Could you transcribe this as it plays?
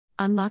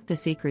Unlock the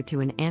secret to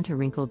an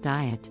anti-wrinkle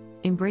diet.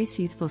 Embrace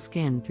youthful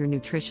skin through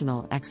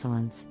nutritional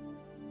excellence.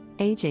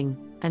 Aging,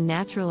 a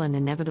natural and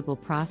inevitable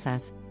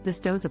process,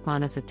 bestows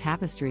upon us a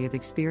tapestry of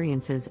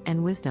experiences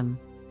and wisdom.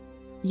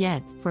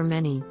 Yet, for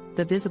many,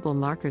 the visible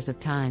markers of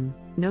time,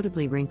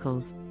 notably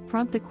wrinkles,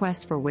 prompt a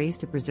quest for ways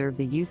to preserve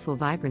the youthful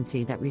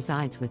vibrancy that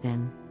resides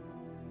within.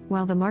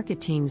 While the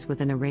market teems with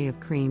an array of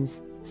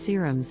creams,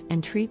 serums,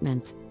 and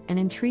treatments, an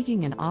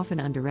intriguing and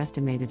often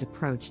underestimated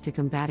approach to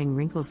combating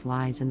wrinkles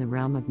lies in the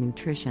realm of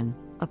nutrition,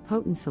 a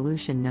potent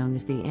solution known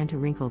as the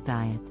anti-wrinkle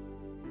diet.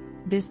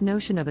 This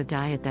notion of a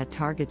diet that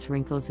targets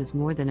wrinkles is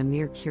more than a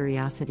mere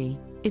curiosity.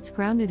 It's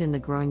grounded in the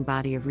growing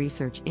body of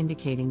research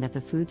indicating that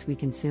the foods we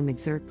consume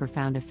exert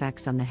profound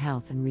effects on the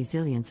health and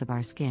resilience of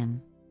our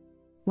skin.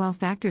 While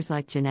factors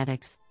like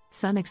genetics,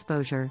 sun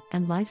exposure,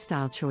 and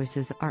lifestyle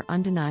choices are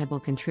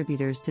undeniable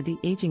contributors to the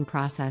aging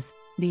process,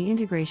 the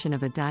integration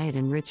of a diet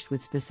enriched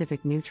with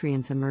specific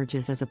nutrients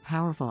emerges as a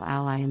powerful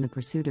ally in the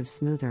pursuit of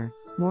smoother,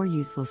 more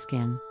youthful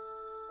skin.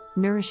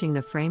 Nourishing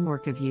the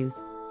framework of youth,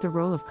 the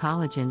role of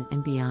collagen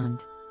and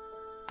beyond.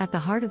 At the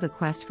heart of the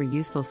quest for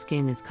youthful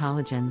skin is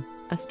collagen,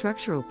 a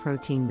structural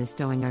protein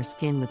bestowing our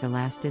skin with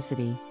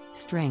elasticity,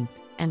 strength,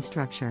 and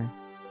structure.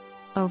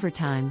 Over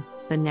time,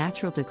 the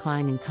natural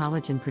decline in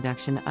collagen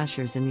production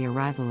ushers in the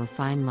arrival of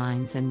fine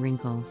lines and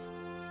wrinkles.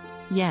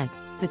 Yet,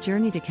 the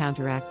journey to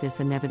counteract this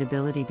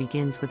inevitability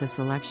begins with a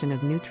selection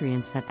of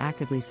nutrients that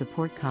actively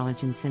support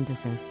collagen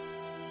synthesis.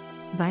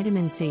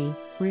 Vitamin C,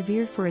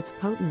 revered for its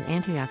potent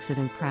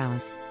antioxidant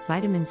prowess,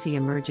 vitamin C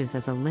emerges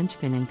as a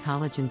linchpin in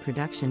collagen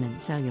production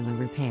and cellular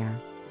repair.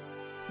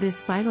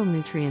 This vital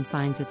nutrient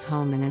finds its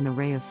home in an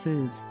array of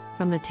foods,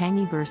 from the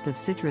tangy burst of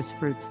citrus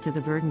fruits to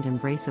the verdant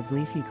embrace of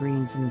leafy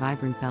greens and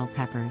vibrant bell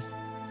peppers.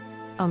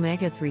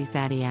 Omega-3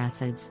 fatty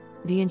acids,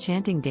 the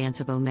enchanting dance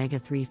of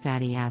omega-3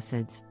 fatty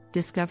acids,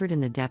 discovered in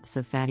the depths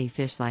of fatty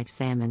fish like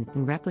salmon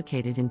and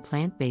replicated in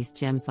plant-based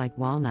gems like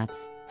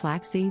walnuts,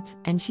 flax seeds,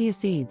 and chia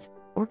seeds,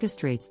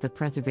 orchestrates the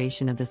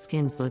preservation of the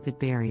skin's lipid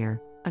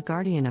barrier, a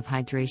guardian of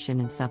hydration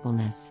and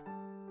suppleness.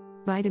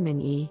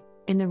 Vitamin E,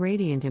 in the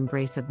radiant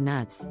embrace of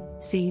nuts,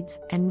 seeds,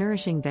 and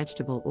nourishing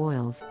vegetable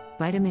oils,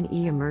 vitamin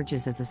E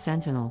emerges as a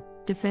sentinel,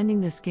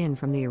 defending the skin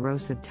from the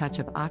erosive touch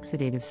of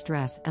oxidative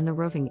stress and the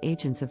roving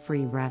agents of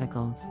free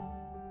radicals.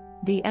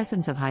 The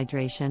essence of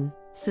hydration,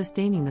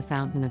 sustaining the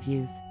fountain of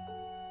youth.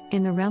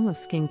 In the realm of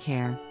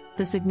skincare,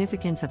 the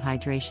significance of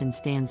hydration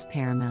stands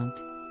paramount.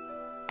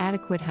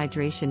 Adequate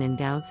hydration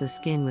endows the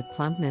skin with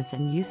plumpness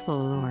and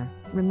youthful allure,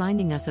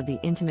 reminding us of the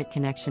intimate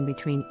connection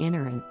between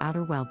inner and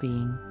outer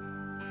well-being.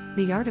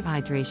 The art of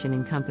hydration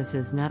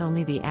encompasses not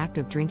only the act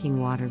of drinking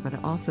water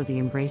but also the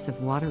embrace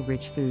of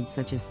water-rich foods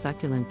such as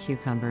succulent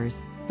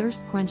cucumbers,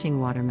 thirst-quenching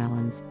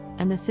watermelons,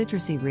 and the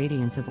citrusy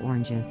radiance of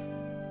oranges.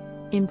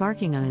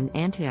 Embarking on an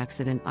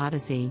antioxidant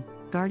odyssey,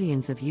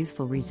 guardians of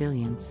youthful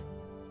resilience.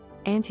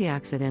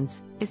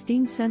 Antioxidants,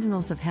 esteemed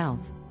sentinels of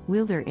health,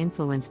 wield their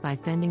influence by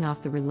fending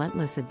off the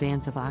relentless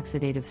advance of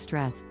oxidative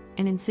stress,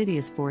 an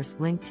insidious force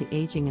linked to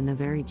aging and the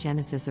very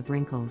genesis of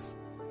wrinkles.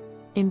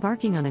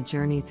 Embarking on a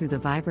journey through the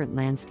vibrant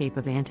landscape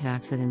of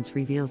antioxidants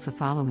reveals the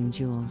following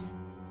jewels.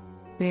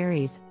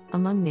 Berries,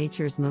 among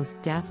nature's most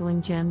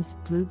dazzling gems,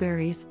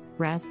 blueberries,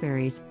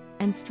 raspberries,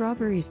 and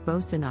strawberries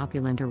boast an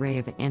opulent array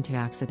of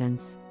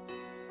antioxidants.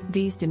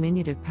 These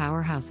diminutive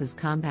powerhouses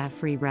combat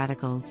free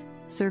radicals,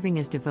 serving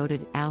as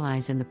devoted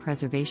allies in the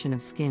preservation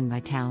of skin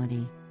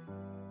vitality.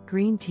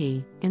 Green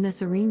tea, in the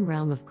serene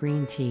realm of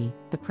green tea,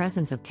 the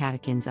presence of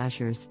catechins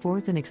ushers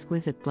forth an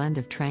exquisite blend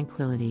of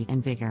tranquility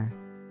and vigor.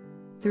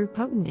 Through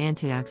potent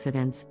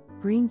antioxidants,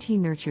 green tea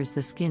nurtures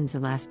the skin's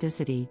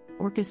elasticity,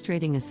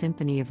 orchestrating a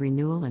symphony of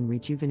renewal and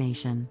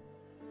rejuvenation.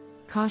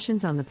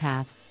 Cautions on the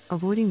path,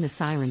 avoiding the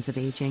sirens of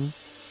aging.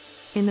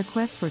 In the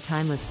quest for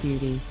timeless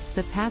beauty,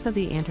 the path of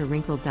the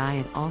anti-wrinkle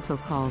diet also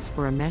calls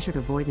for a measured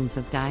avoidance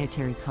of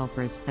dietary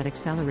culprits that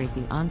accelerate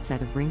the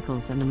onset of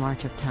wrinkles and the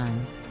march of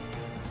time.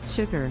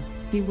 Sugar,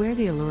 beware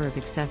the allure of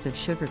excessive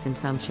sugar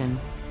consumption,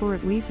 for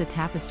it weaves a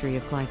tapestry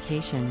of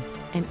glycation,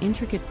 an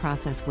intricate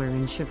process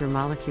wherein sugar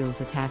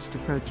molecules attach to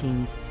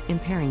proteins,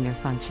 impairing their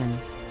function.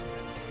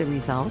 The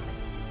result?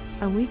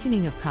 A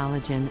weakening of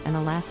collagen and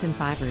elastin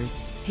fibers,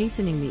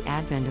 hastening the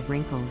advent of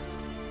wrinkles.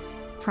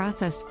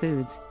 Processed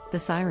foods, the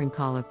siren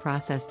call of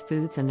processed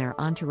foods and their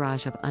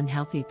entourage of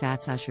unhealthy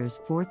fats ushers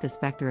forth the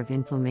specter of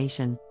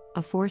inflammation,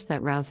 a force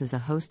that rouses a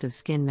host of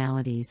skin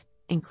maladies,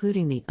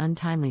 including the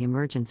untimely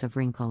emergence of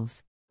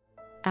wrinkles.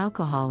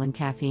 Alcohol and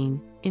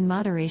caffeine, in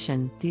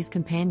moderation, these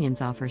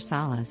companions offer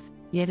solace,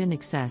 yet in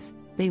excess,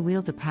 they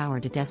wield the power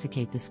to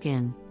desiccate the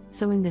skin,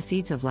 sowing the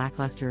seeds of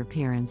lackluster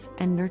appearance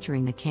and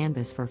nurturing the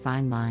canvas for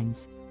fine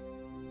lines.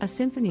 A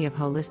symphony of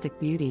holistic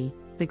beauty,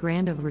 the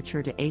grand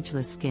overture to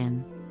ageless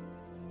skin.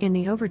 In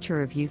the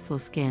overture of youthful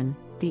skin,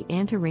 the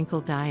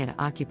anti-wrinkle diet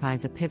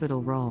occupies a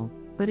pivotal role,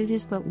 but it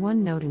is but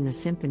one note in the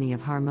symphony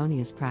of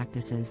harmonious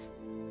practices.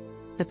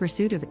 The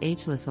pursuit of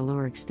ageless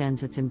allure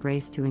extends its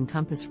embrace to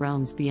encompass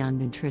realms beyond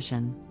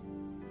nutrition.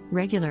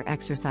 Regular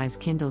exercise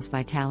kindles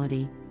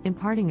vitality,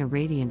 imparting a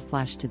radiant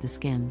flush to the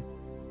skin.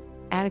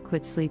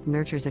 Adequate sleep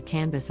nurtures a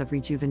canvas of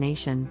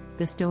rejuvenation,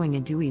 bestowing a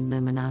dewy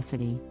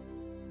luminosity.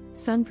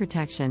 Sun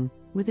protection,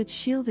 with its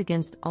shield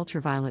against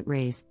ultraviolet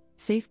rays,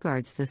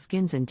 safeguards the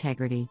skin's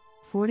integrity,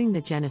 thwarting the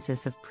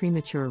genesis of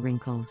premature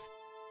wrinkles.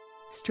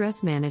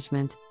 Stress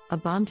management, a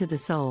balm to the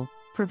soul,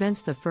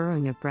 prevents the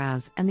furrowing of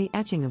brows and the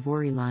etching of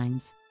worry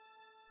lines.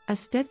 A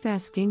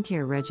steadfast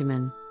skincare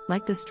regimen,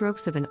 like the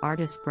strokes of an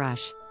artist's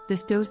brush,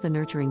 bestows the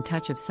nurturing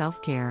touch of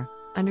self-care,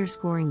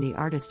 underscoring the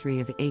artistry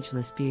of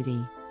ageless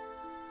beauty.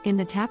 In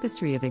the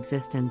tapestry of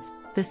existence,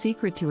 the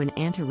secret to an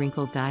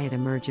anti-wrinkle diet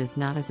emerges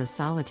not as a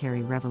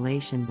solitary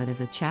revelation but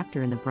as a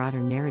chapter in the broader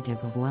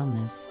narrative of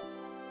wellness.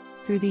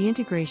 Through the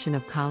integration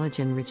of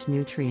collagen-rich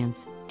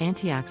nutrients,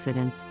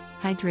 antioxidants,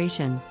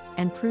 hydration,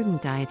 and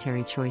prudent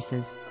dietary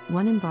choices,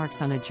 one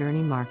embarks on a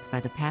journey marked by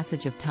the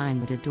passage of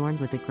time but adorned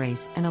with the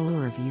grace and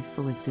allure of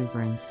youthful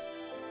exuberance.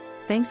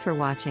 Thanks for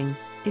watching.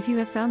 If you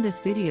have found this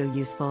video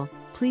useful,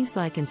 please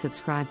like and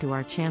subscribe to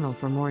our channel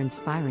for more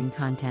inspiring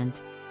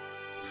content.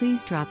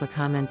 Please drop a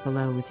comment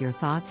below with your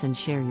thoughts and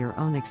share your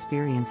own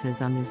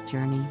experiences on this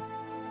journey.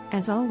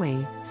 As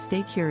always,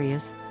 stay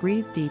curious,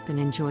 breathe deep and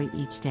enjoy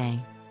each day.